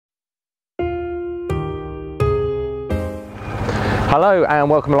Hello and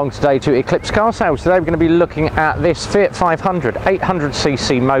welcome along today to Eclipse car sales. Today we're going to be looking at this Fiat 500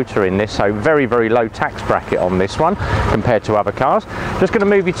 800cc motor in this, so very low tax bracket on this one compared to other cars. Just going to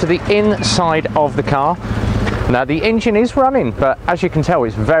move you to the inside of the car. Now the engine is running, but as you can tell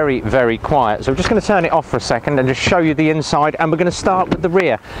it's very quiet, so we're just going to turn it off for a second and just show you the inside, and we're going to start with the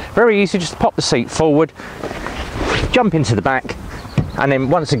rear. Very easy, just pop the seat forward, jump into the back, and then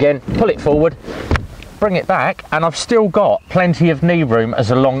once again pull it forward, bring it back, and I've still got plenty of knee room as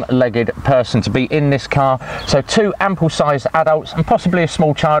a long-legged person to be in this car. So two ample-sized adults and possibly a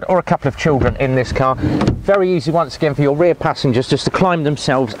small child or a couple of children in this car. Very easy once again for your rear passengers just to climb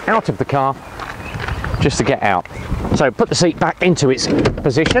themselves out of the car just to get out. So put the seat back into its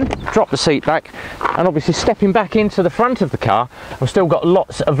position, drop the seat back, and obviously stepping back into the front of the car, I've still got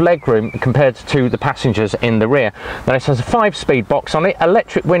lots of leg room compared to the passengers in the rear. Now this has a 5-speed box on it,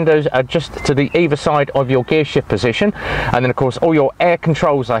 electric windows are just to the either side of your gear shift position, and then of course all your air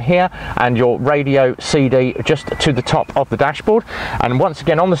controls are here, and your radio CD just to the top of the dashboard. And once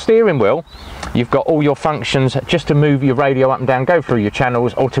again on the steering wheel you've got all your functions just to move your radio up and down, go through your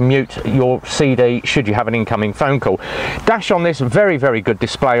channels, or to mute your CD should you have an incoming phone call. Dash on this, very good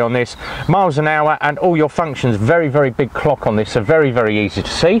display on this, miles an hour, and all your functions, very big clock on this, so very easy to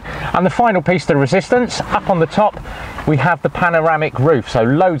see. And the final piece, the resistance, up on the top we have the panoramic roof, so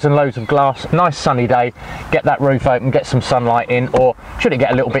loads and loads of glass. Nice sunny day, get that roof open, get some sunlight in, or should it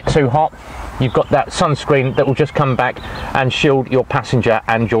get a little bit too hot, you've got that sunscreen that will just come back and shield your passenger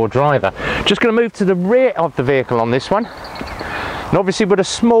and your driver. Just going to move to the rear of the vehicle on this one. And obviously with a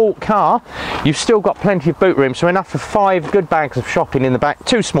small car you've still got plenty of boot room, so enough for 5 good bags of shopping in the back,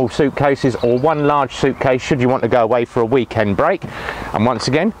 2 small suitcases or 1 large suitcase should you want to go away for a weekend break. And once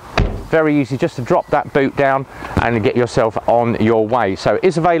again very easy just to drop that boot down and get yourself on your way. So it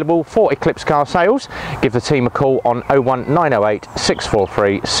is available for Eclipse car sales. Give the team a call on 01908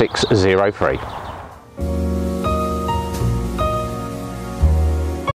 643 603.